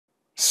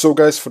So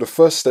guys, for the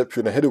first step,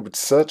 you're going to head over to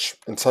search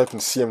and type in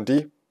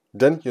CMD.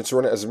 Then you're going to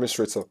run it as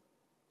administrator.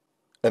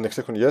 And then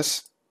click on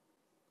yes.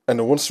 And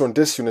then once you're on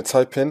this, you're going to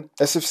type in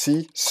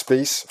sfc/scan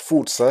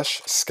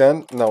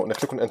now, and then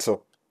click on enter.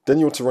 Then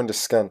you want to run the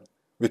scan.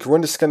 We can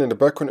run the scan in the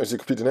background as you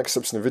complete the next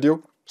steps in the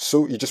video,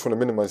 so you just want to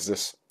minimize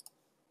this.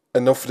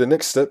 And now for the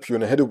next step, you're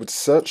going to head over to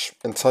search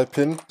and type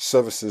in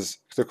services.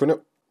 Click on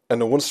it. And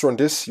then once you're on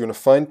this, you're going to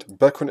find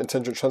background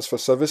intelligent transfer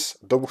service.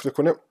 Double click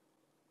on it.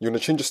 You're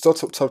going to change the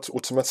startup type to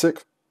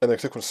automatic, and then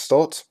click on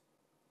start,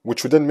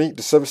 which will then make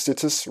the service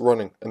status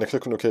running, and then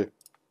click on OK.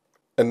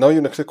 And now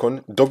you're going to click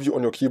on W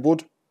on your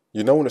keyboard.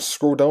 You now want to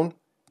scroll down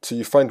till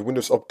you find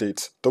Windows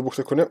Update. Double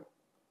click on it,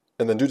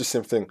 and then do the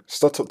same thing.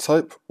 Startup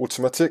type,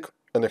 automatic,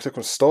 and then click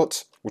on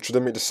start, which will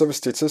then make the service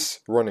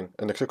status running,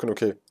 and then click on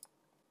OK.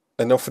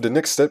 And now for the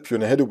next step, you're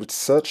going to head over to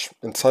search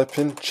and type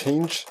in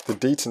change the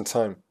date and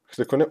time.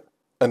 Click on it.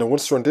 And then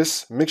once you're on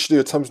this, make sure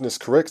your time zone is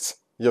correct.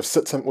 You have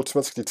set time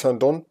automatically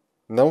turned on.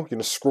 Now you're going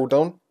to scroll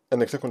down and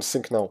then click on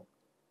sync now.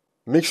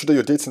 Make sure that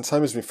your date and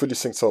time has been fully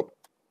synced up.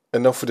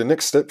 And now for the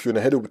next step, you're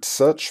going to head over to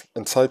search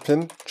and type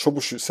in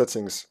troubleshoot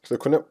settings.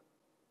 Click on it.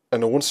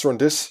 And then once you're on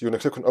this, you're going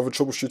to click on other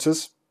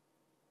troubleshooters.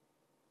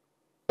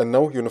 And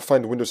now you're going to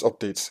find Windows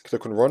Updates.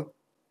 Click on run.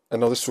 And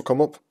now this will come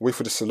up. Wait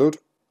for this to load.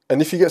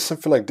 And if you get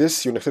something like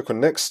this, you're going to click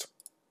on next.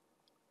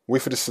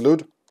 Wait for this to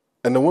load.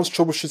 And then once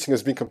troubleshooting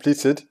has been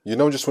completed, you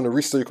now just want to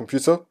restart your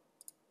computer.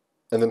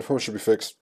 And then the problem should be fixed.